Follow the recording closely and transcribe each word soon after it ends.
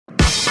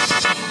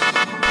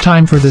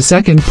Time for the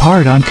second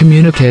part on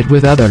communicate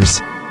with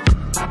others.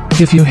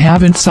 If you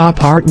haven't saw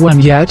part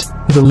 1 yet,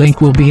 the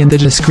link will be in the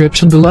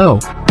description below.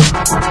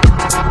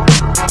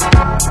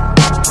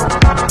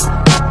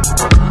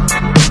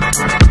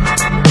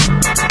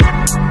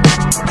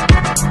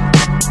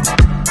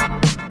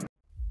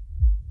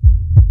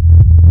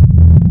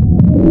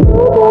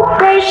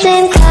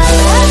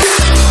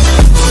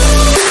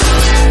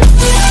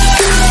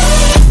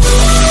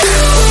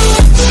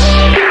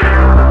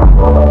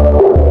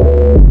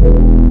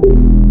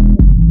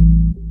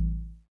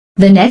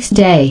 The next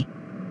day.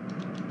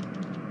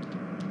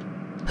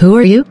 Who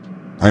are you?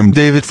 I'm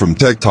David from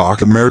Tech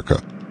Talk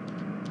America.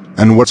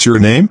 And what's your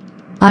name?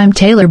 I'm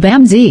Taylor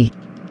Bamzi,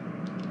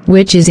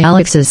 which is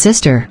Alex's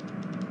sister.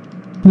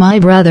 My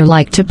brother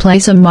liked to play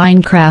some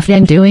Minecraft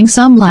and doing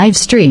some live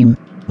stream.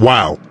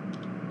 Wow.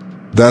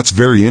 That's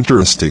very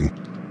interesting.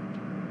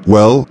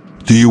 Well,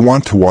 do you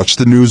want to watch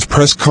the news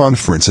press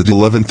conference at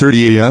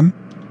 11:30 a.m.?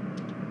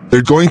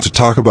 They're going to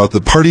talk about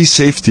the party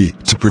safety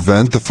to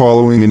prevent the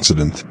following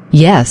incident.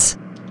 Yes.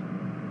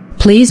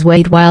 Please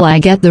wait while I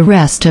get the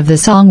rest of the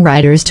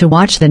songwriters to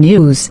watch the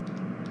news.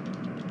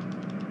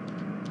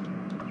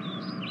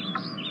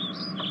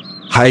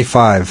 High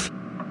five.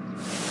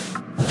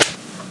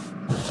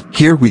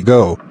 Here we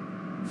go.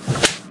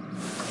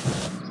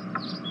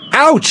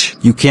 Ouch!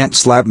 You can't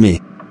slap me.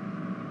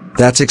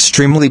 That's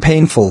extremely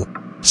painful.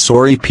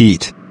 Sorry,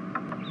 Pete.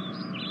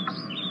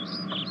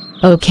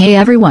 Okay,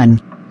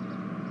 everyone.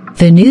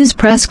 The news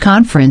press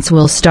conference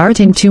will start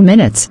in 2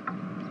 minutes.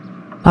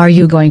 Are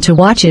you going to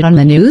watch it on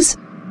the news?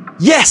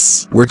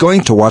 Yes! We're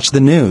going to watch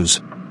the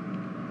news.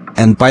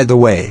 And by the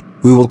way,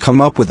 we will come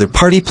up with a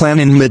party plan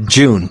in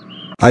mid-June.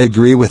 I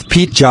agree with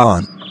Pete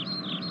John.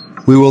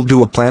 We will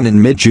do a plan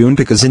in mid-June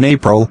because in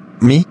April,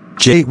 me,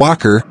 Jay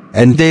Walker,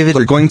 and David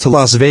are going to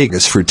Las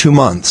Vegas for 2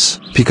 months,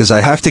 because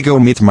I have to go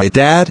meet my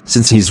dad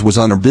since he was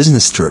on a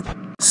business trip.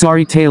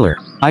 Sorry Taylor,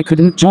 I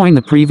couldn't join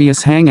the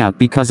previous hangout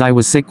because I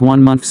was sick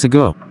 1 month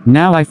ago.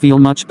 Now I feel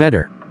much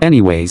better.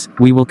 Anyways,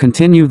 we will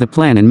continue the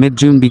plan in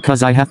mid-June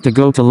because I have to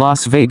go to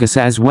Las Vegas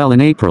as well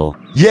in April.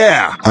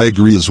 Yeah, I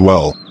agree as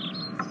well.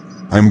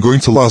 I'm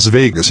going to Las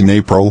Vegas in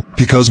April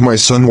because my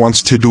son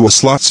wants to do a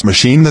slots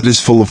machine that is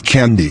full of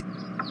candy.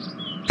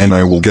 And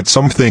I will get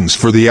some things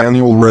for the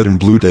annual Red and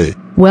Blue Day.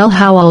 Well,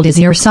 how old is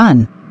your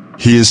son?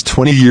 He is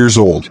 20 years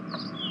old.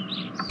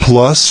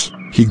 Plus,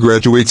 he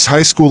graduates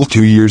high school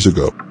 2 years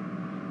ago.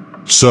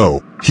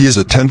 So, he is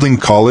attending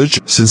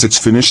college since it's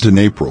finished in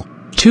April.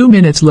 2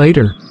 minutes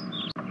later.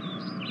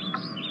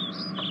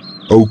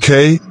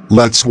 Okay,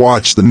 let's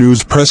watch the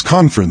news press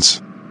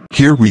conference.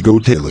 Here we go,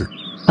 Taylor.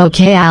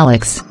 Okay,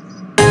 Alex.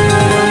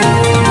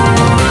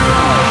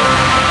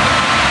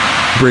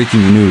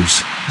 Breaking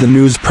news. The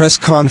news press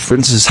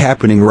conference is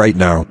happening right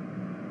now.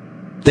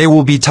 They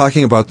will be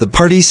talking about the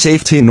party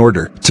safety in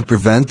order to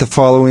prevent the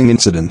following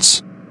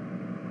incidents.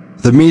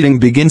 The meeting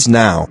begins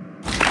now.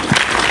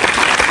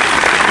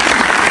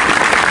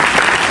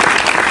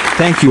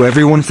 Thank you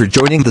everyone for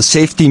joining the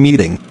safety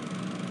meeting.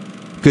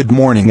 Good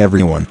morning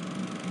everyone.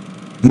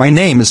 My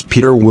name is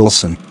Peter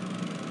Wilson,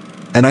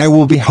 and I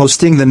will be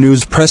hosting the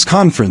news press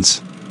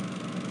conference.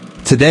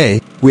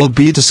 Today, we'll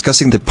be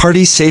discussing the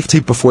party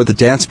safety before the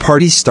dance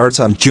party starts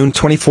on June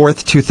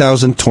 24th,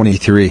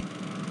 2023.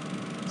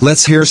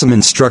 Let's hear some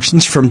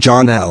instructions from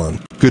John Allen.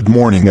 Good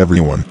morning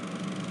everyone.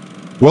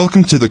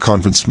 Welcome to the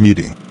conference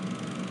meeting.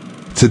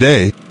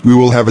 Today, we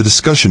will have a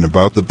discussion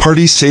about the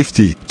party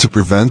safety to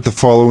prevent the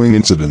following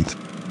incident.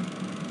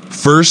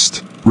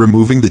 First,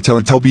 removing the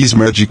Teletubbies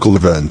magical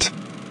event.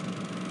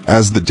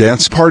 As the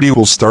dance party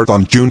will start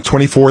on June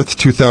 24th,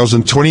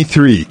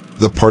 2023,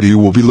 the party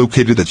will be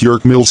located at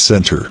York Mills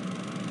Center.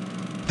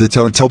 The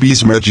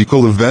Teletubbies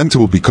magical event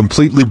will be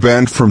completely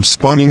banned from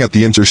spawning at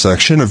the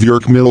intersection of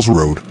York Mills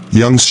Road,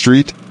 Young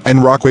Street,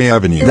 and Rockway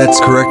Avenue. That's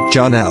correct,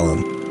 John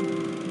Allen.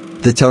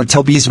 The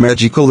Teletubbies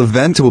magical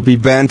event will be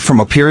banned from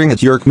appearing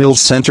at York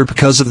Mills Center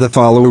because of the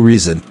following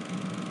reason.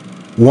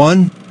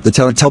 1. The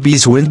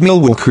Teletubbies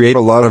windmill will create a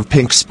lot of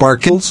pink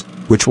sparkles,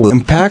 which will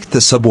impact the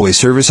subway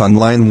service on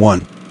line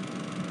 1.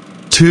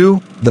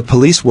 2. The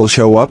police will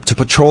show up to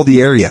patrol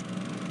the area.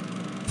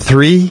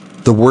 3.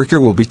 The worker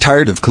will be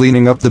tired of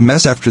cleaning up the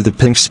mess after the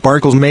pink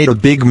sparkles made a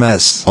big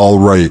mess.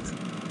 Alright.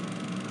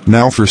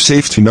 Now for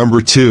safety number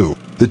 2,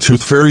 the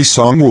Tooth Fairy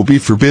song will be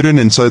forbidden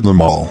inside the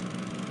mall.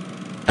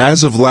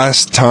 As of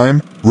last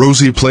time,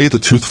 Rosie played the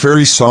Tooth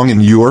Fairy song in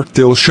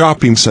Yorkdale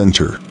Shopping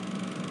Center.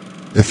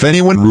 If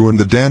anyone ruined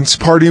the dance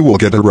party will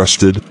get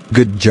arrested.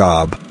 Good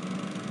job.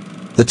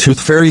 The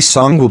Tooth Fairy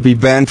song will be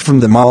banned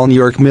from the mall on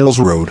York Mills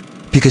Road,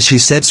 because she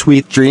said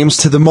sweet dreams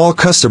to the mall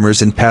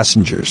customers and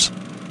passengers.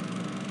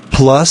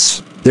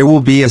 Plus, there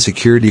will be a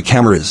security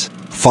cameras,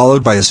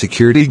 followed by a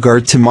security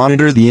guard to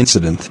monitor the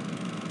incident.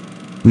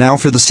 Now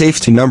for the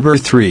safety number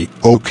 3.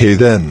 Okay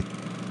then.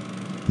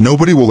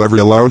 Nobody will ever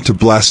be allowed to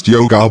blast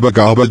Yo Gabba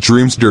Gabba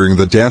Dreams during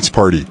the dance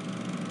party.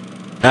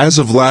 As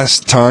of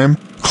last time,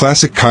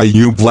 Classic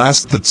Caillou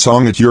blast that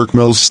song at York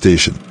Mills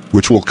Station.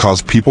 which will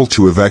cause people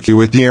to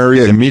evacuate the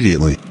area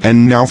immediately.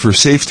 And now for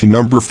safety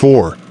number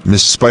 4,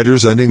 Miss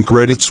Spider's ending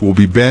credits will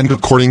be banned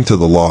according to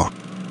the law.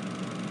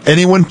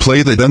 Anyone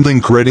play that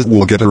ending credit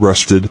will get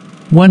arrested.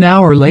 1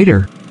 hour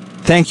later.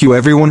 Thank you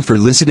everyone for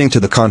listening to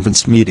the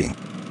conference meeting.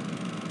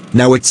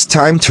 Now it's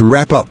time to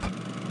wrap up.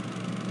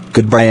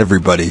 Goodbye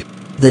everybody.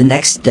 The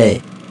next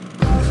day.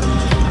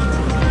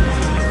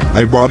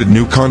 I bought a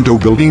new condo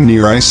building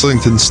near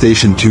Islington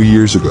Station 2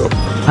 years ago.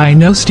 I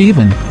know,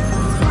 Steven.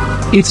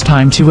 It's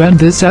time to end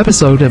this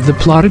episode of the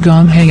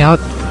Plotagon Hangout.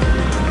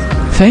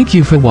 Thank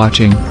you for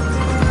watching.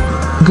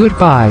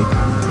 Goodbye.